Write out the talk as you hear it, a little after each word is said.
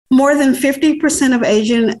More than 50% of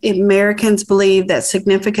Asian Americans believe that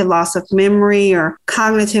significant loss of memory or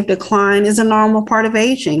cognitive decline is a normal part of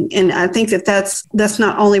aging. And I think that that's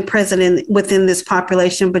not only present within this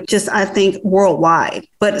population, but just, I think, worldwide,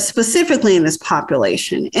 but specifically in this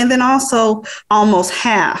population. And then also almost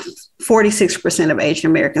half, 46% of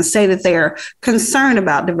Asian Americans say that they are concerned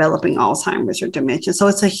about developing Alzheimer's or dementia. So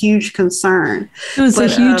it's a huge concern. So it's a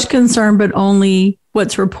huge concern, but only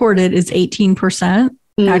what's reported is 18%.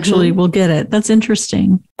 Actually, we'll get it. That's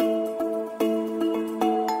interesting.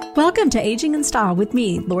 Welcome to Aging in Style with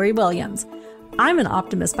me, Lori Williams. I'm an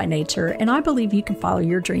optimist by nature, and I believe you can follow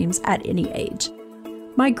your dreams at any age.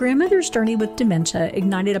 My grandmother's journey with dementia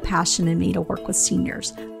ignited a passion in me to work with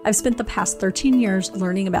seniors. I've spent the past 13 years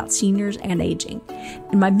learning about seniors and aging.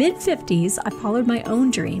 In my mid-50s, I followed my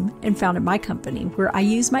own dream and founded my company, where I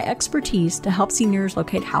use my expertise to help seniors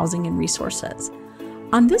locate housing and resources.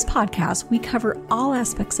 On this podcast, we cover all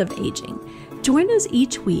aspects of aging. Join us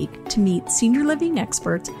each week to meet senior living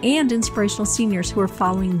experts and inspirational seniors who are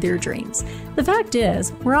following their dreams. The fact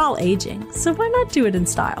is, we're all aging, so why not do it in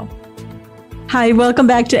style? Hi, welcome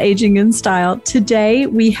back to Aging in Style. Today,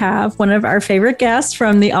 we have one of our favorite guests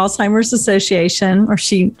from the Alzheimer's Association, or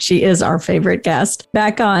she is our favorite guest,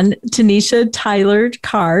 back on, Tanesha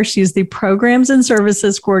Tyler-Carr. She's the Programs and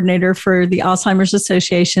Services Coordinator for the Alzheimer's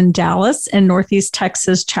Association Dallas and Northeast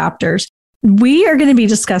Texas chapters. We are going to be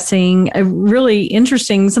discussing a really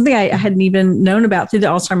interesting, something I hadn't even known about through the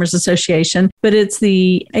Alzheimer's Association, but it's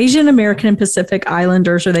the Asian American and Pacific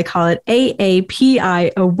Islanders, or they call it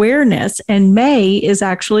AAPI Awareness. And May is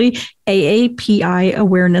actually AAPI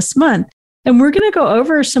Awareness Month. And we're going to go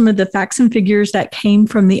over some of the facts and figures that came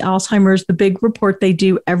from the Alzheimer's, the big report they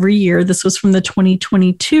do every year. This was from the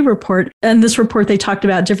 2022 report. And this report, they talked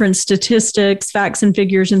about different statistics, facts and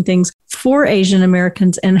figures and things for Asian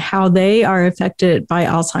Americans and how they are affected by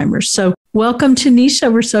Alzheimer's. So welcome,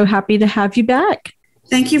 Tanesha. We're so happy to have you back.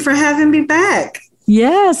 Thank you for having me back.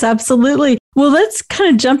 Yes, absolutely. Well, let's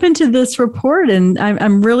kind of jump into this report. And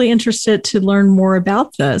I'm really interested to learn more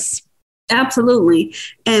about this. Absolutely.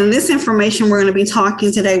 And this information we're going to be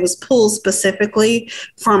talking today was pulled specifically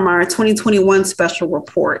from our 2021 special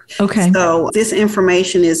report. Okay. So this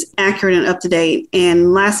information is accurate and up to date.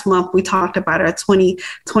 And last month we talked about our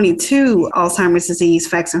 2022 Alzheimer's disease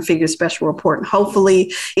facts and figures special report. And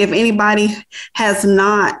hopefully, if anybody has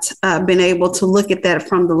not been able to look at that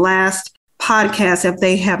from the last podcast, if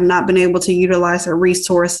they have not been able to utilize a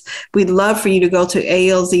resource, we'd love for you to go to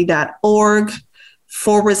alz.org/facts,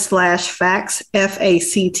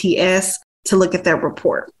 FACTS, to look at that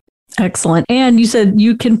report. Excellent. And you said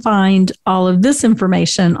you can find all of this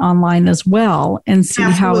information online as well and see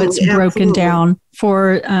how it's broken down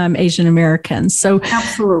for Asian Americans. So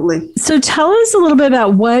absolutely. So tell us a little bit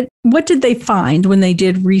about what did they find when they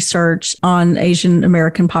did research on Asian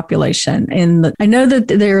American population? And I know that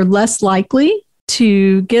they're less likely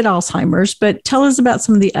to get Alzheimer's, but tell us about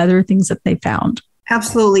some of the other things that they found.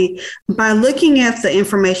 Absolutely. By looking at the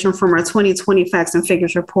information from our 2020 Facts and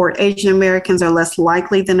Figures report, Asian Americans are less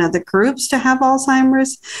likely than other groups to have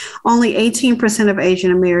Alzheimer's. Only 18% of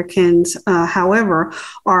Asian Americans, however,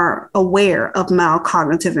 are aware of mild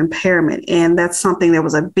cognitive impairment. And that's something that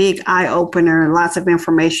was a big eye-opener and lots of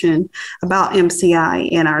information about MCI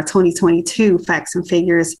in our 2022 Facts and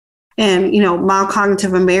Figures. And, mild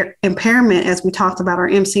cognitive impairment, as we talked about, our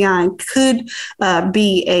MCI, could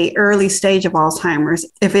be an early stage of Alzheimer's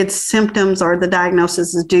if its symptoms or the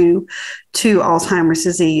diagnosis is due to Alzheimer's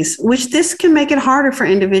disease, which this can make it harder for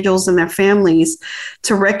individuals and their families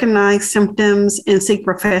to recognize symptoms and seek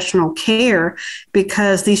professional care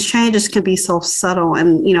because these changes can be so subtle.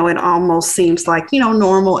 And, it almost seems like,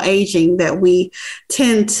 normal aging that we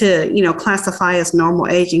tend to, classify as normal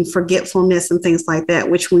aging, forgetfulness and things like that,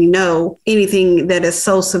 which we know anything that is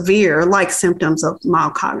so severe, like symptoms of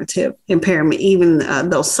mild cognitive impairment, even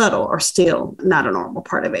though subtle, are still not a normal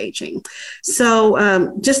part of aging.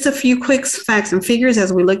 So just a few quick facts and figures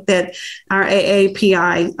as we looked at our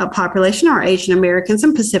AAPI population, our Asian Americans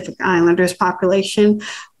and Pacific Islanders population.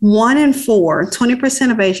 1 in 4,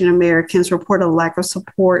 20% of Asian Americans report a lack of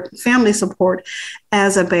support, family support,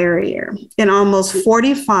 as a barrier. And almost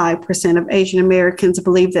 45% of Asian Americans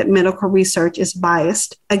believe that medical research is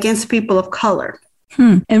biased against people of color.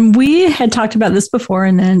 And we had talked about this before,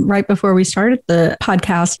 and then right before we started the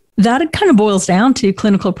podcast, that it kind of boils down to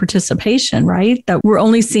clinical participation, right? That we're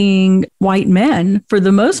only seeing white men for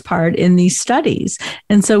the most part in these studies.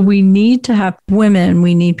 And so we need to have women,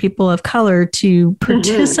 we need people of color to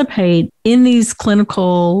participate in these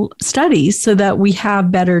clinical studies so that we have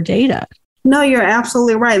better data. No, you're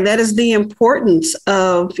absolutely right. That is the importance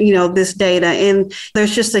of, this data. And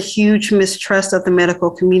there's just a huge mistrust of the medical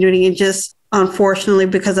community, and just unfortunately,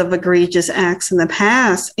 because of egregious acts in the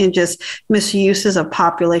past and just misuses of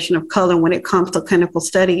population of color when it comes to clinical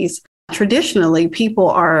studies. Traditionally, people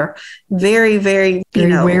are very, very,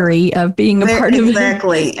 wary of being a part of it.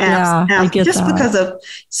 Exactly. Yeah, I get just that. because of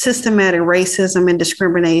systematic racism and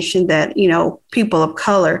discrimination that, people of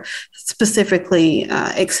color specifically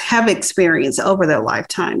have experienced over their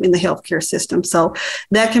lifetime in the healthcare system. So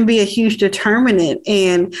that can be a huge determinant.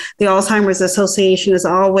 And the Alzheimer's Association is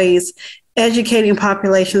always educating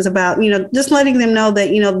populations about, just letting them know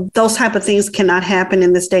that, those type of things cannot happen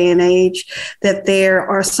in this day and age, that there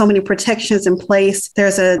are so many protections in place.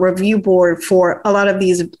 There's a review board for a lot of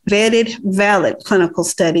these vetted, valid clinical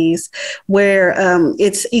studies where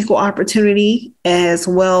it's equal opportunity, as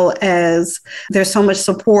well as there's so much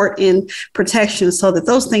support and protection so that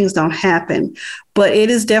those things don't happen. But it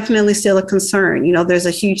is definitely still a concern. There's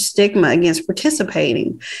a huge stigma against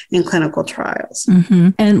participating in clinical trials. Mm-hmm.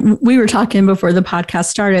 And we were talking before the podcast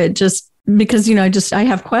started, just because, I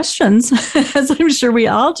have questions, as I'm sure we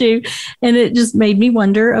all do. And it just made me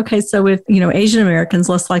wonder, okay, so with, Asian Americans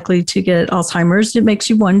less likely to get Alzheimer's, it makes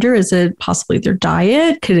you wonder, is it possibly their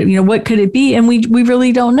diet? Could it, what could it be? And we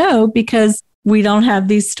really don't know, because we don't have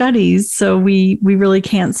these studies, so we really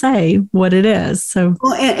can't say what it is. So,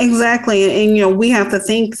 well, exactly. And, we have to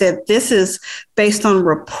think that this is based on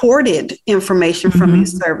reported information from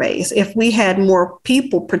these surveys. If we had more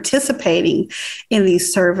people participating in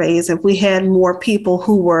these surveys, if we had more people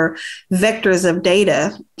who were vectors of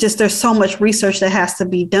data, just there's so much research that has to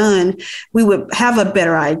be done, we would have a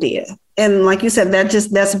better idea. And like you said,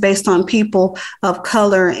 that's based on people of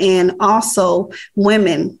color and also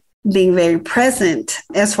women being very present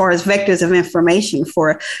as far as vectors of information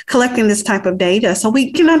for collecting this type of data, so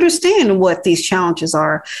we can understand what these challenges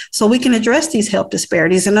are, so we can address these health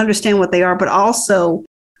disparities and understand what they are, but also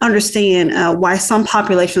understand why some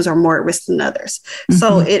populations are more at risk than others. Mm-hmm.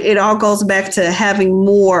 So it all goes back to having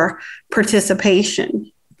more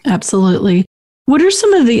participation. Absolutely. What are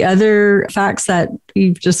some of the other facts that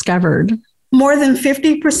you've discovered? More than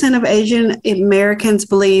 50% of Asian Americans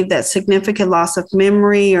believe that significant loss of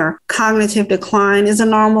memory or cognitive decline is a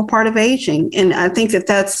normal part of aging. And I think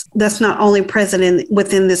that's not only present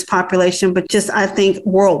within this population, but just, I think,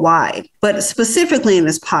 worldwide, but specifically in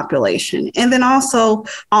this population. And then also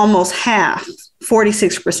almost half,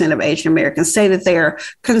 46% of Asian Americans say that they're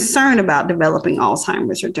concerned about developing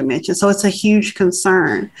Alzheimer's or dementia. So it's a huge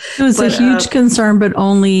concern. So it's a huge concern, but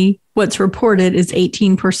only what's reported is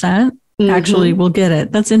 18%. Actually will get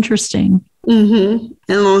it. That's interesting. Mm-hmm.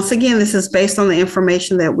 And once again, this is based on the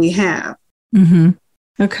information that we have. Mm-hmm.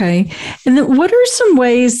 Okay. And then what are some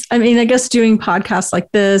ways, I guess doing podcasts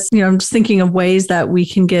like this, I'm just thinking of ways that we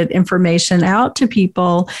can get information out to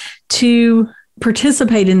people to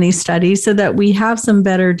participate in these studies so that we have some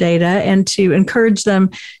better data, and to encourage them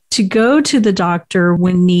to go to the doctor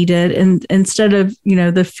when needed, and instead of,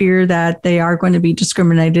 the fear that they are going to be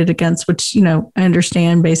discriminated against, which, I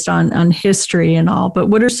understand based on history and all. But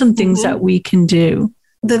what are some things that we can do?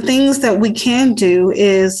 The things that we can do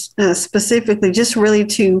is specifically just really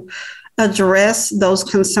to address those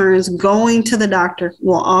concerns. Going to the doctor,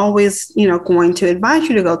 we'll always, going to advise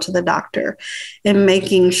you to go to the doctor, and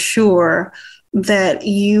making sure that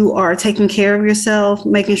you are taking care of yourself,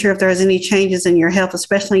 making sure if there's any changes in your health,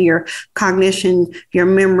 especially your cognition, your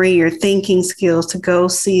memory, your thinking skills, to go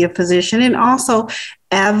see a physician, and also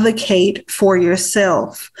advocate for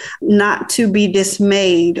yourself, not to be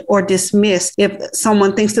dismayed or dismissed if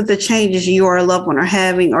someone thinks that the changes you or a loved one are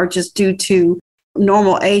having are just due to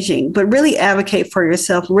normal aging, but really advocate for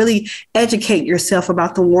yourself, really educate yourself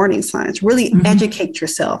about the warning signs, really educate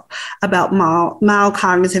yourself about mild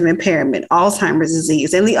cognitive impairment, Alzheimer's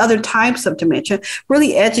disease, and the other types of dementia.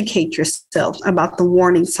 Really educate yourself about the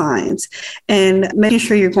warning signs, and making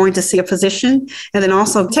sure you're going to see a physician, and then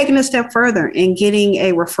also taking a step further and getting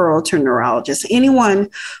a referral to a neurologist. Anyone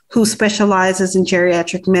who specializes in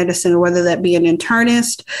geriatric medicine, whether that be an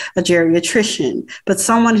internist, a geriatrician, but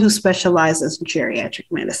someone who specializes in geriatric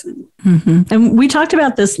medicine. Mm-hmm. And we talked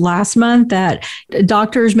about this last month, that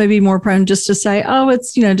doctors may be more prone just to say, oh,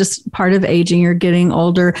 it's, just part of aging, you're getting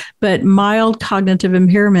older. But mild cognitive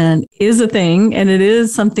impairment is a thing. And it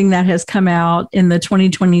is something that has come out in the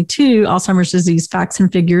 2022 Alzheimer's disease facts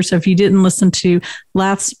and figures. So if you didn't listen to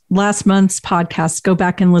last month's podcast, go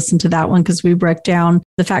back and listen to that one, because we broke down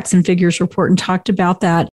the facts and figures report and talked about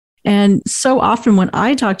that. And so often when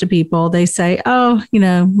I talk to people, they say, oh,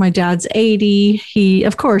 my dad's 80.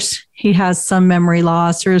 Of course, he has some memory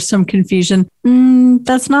loss or some confusion.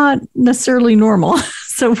 That's not necessarily normal.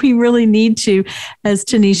 So we really need to, as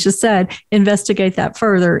Tanesha said, investigate that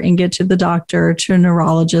further and get to the doctor, to a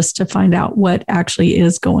neurologist to find out what actually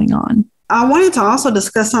is going on. I wanted to also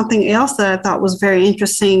discuss something else that I thought was very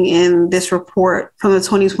interesting in this report from the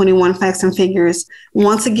 2021 Facts and Figures.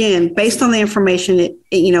 Once again, based on the information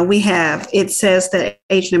we have, it says that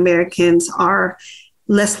Asian Americans are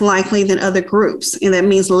less likely than other groups. And that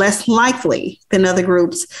means less likely than other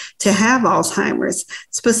groups to have Alzheimer's.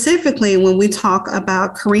 Specifically, when we talk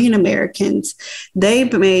about Korean Americans, they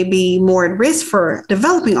may be more at risk for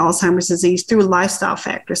developing Alzheimer's disease through lifestyle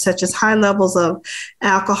factors, such as high levels of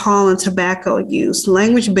alcohol and tobacco use.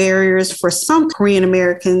 Language barriers for some Korean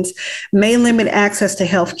Americans may limit access to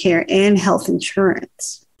healthcare and health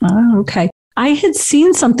insurance. Oh, okay. I had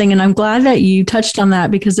seen something, and I'm glad that you touched on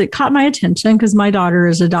that because it caught my attention because my daughter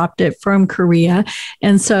is adopted from Korea.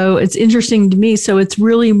 And so it's interesting to me. So it's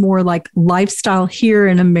really more like lifestyle here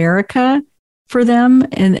in America for them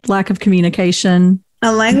and lack of communication.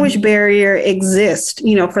 A language barrier exists,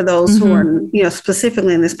 for those who are,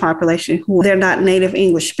 specifically in this population, who they're not native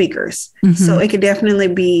English speakers. So it could definitely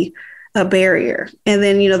be a barrier. And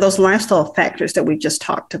then, those lifestyle factors that we just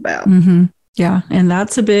talked about. Yeah. And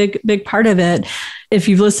that's a big part of it. If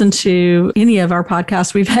you've listened to any of our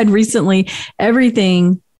podcasts we've had recently,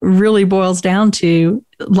 everything really boils down to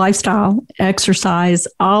lifestyle, exercise.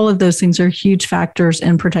 All of those things are huge factors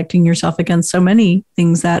in protecting yourself against so many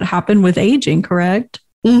things that happen with aging, correct?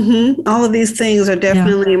 All of these things are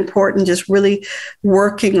definitely important, just really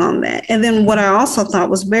working on that. And then what I also thought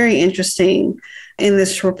was very interesting in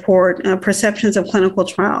this report, perceptions of clinical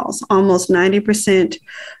trials. Almost 90%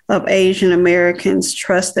 of Asian Americans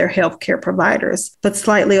trust their healthcare providers, but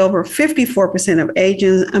slightly over 54% of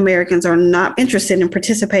Asian Americans are not interested in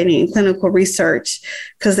participating in clinical research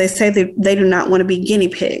because they say they do not want to be guinea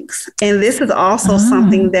pigs. And this is also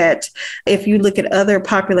something that if you look at other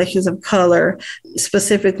populations of color,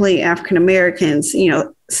 specifically African Americans,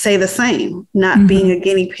 say the same, not being a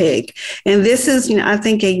guinea pig. And this is, I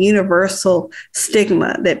think, a universal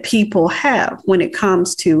stigma that people have when it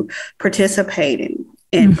comes to participating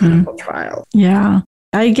in clinical trials. Yeah,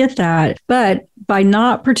 I get that. But by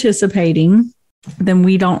not participating, then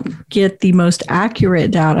we don't get the most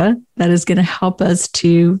accurate data that is going to help us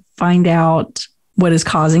to find out what is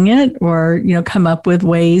causing it or, come up with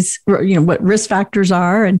ways, what risk factors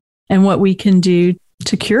are and what we can do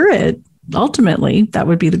to cure it. Ultimately, that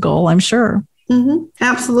would be the goal, I'm sure.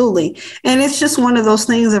 Absolutely. And it's just one of those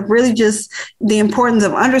things of really just the importance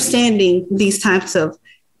of understanding these types of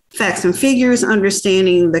facts and figures,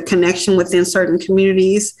 understanding the connection within certain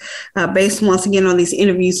communities based once again on these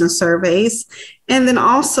interviews and surveys. And then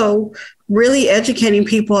also really educating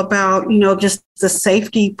people about, just the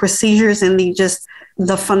safety procedures and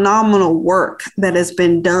the phenomenal work that has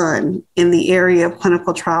been done in the area of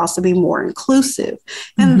clinical trials to be more inclusive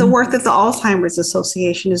and the work that the Alzheimer's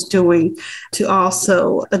Association is doing to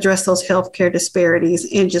also address those healthcare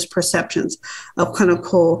disparities and just perceptions of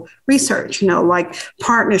clinical research, like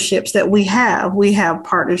partnerships that we have. We have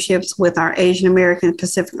partnerships with our Asian American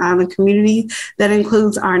Pacific Island community that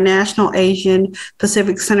includes our National Asian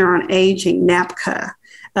Pacific Center on Aging, NAPCA.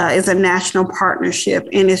 Is a national partnership,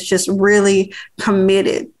 and it's just really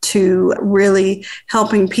committed to really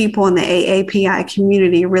helping people in the AAPI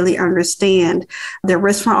community really understand their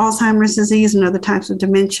risk for Alzheimer's disease and other types of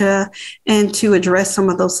dementia, and to address some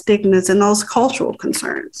of those stigmas and those cultural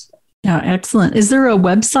concerns. Yeah, excellent. Is there a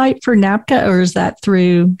website for NAPCA, or is that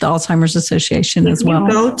through the Alzheimer's Association as well? You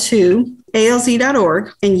go to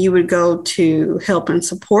alz.org and you would go to help and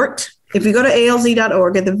support. If you go to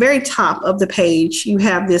alz.org, at the very top of the page, you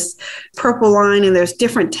have this purple line and there's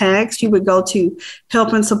different tags. You would go to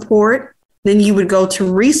help and support, then you would go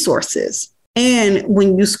to resources. And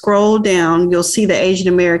when you scroll down, you'll see the Asian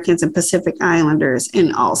Americans and Pacific Islanders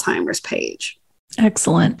and Alzheimer's page.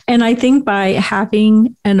 Excellent. And I think by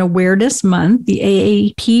having an awareness month, the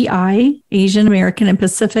AAPI, Asian American and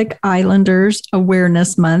Pacific Islanders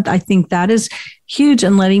Awareness Month, I think that is huge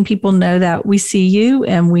in letting people know that we see you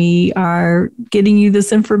and we are getting you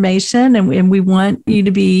this information and we want you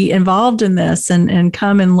to be involved in this and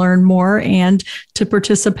come and learn more and to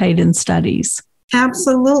participate in studies.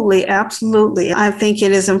 Absolutely. Absolutely. I think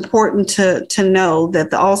it is important to know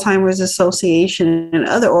that the Alzheimer's Association and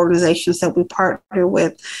other organizations that we partner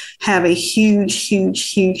with have a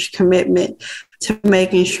huge commitment to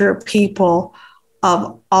making sure people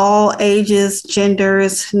of all ages,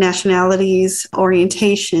 genders, nationalities,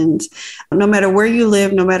 orientations, no matter where you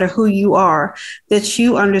live, no matter who you are, that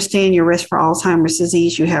you understand your risk for Alzheimer's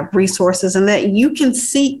disease, you have resources, and that you can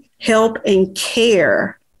seek help and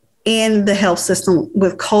care in the health system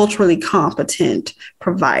with culturally competent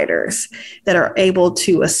providers that are able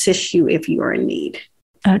to assist you if you are in need.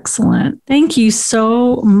 Excellent. Thank you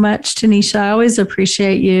so much, Tanesha. I always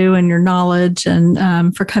appreciate you and your knowledge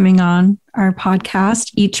and for coming on our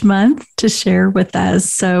podcast each month to share with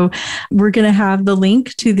us. So we're going to have the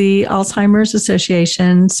link to the Alzheimer's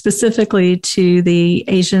Association, specifically to the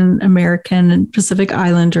Asian American and Pacific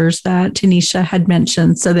Islanders that Tanesha had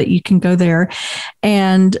mentioned, so that you can go there.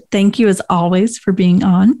 And thank you as always for being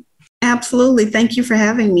on. Absolutely. Thank you for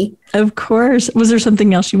having me. Of course. Was there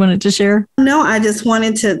something else you wanted to share? No, I just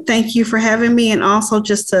wanted to thank you for having me, and also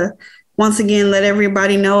just to once again let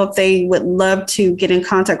everybody know if they would love to get in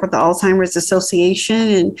contact with the Alzheimer's Association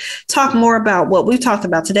and talk more about what we've talked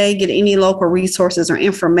about today, get any local resources or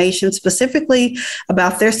information specifically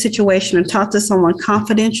about their situation and talk to someone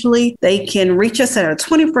confidentially, they can reach us at our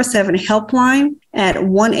 24/7 helpline at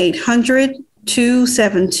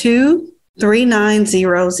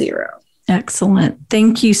 1-800-272-3900. Excellent.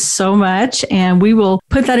 Thank you so much. And we will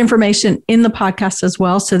put that information in the podcast as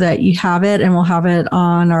well, so that you have it, and we'll have it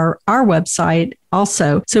on our website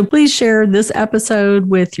also. So please share this episode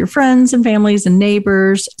with your friends and families and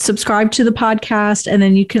neighbors. Subscribe to the podcast. And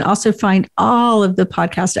then you can also find all of the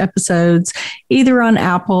podcast episodes either on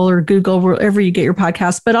Apple or Google, wherever you get your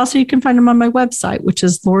podcasts. But also you can find them on my website, which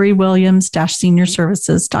is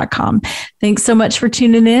LoriWilliams-SeniorServices.com. Thanks so much for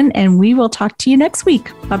tuning in, and we will talk to you next week.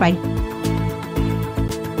 Bye-bye.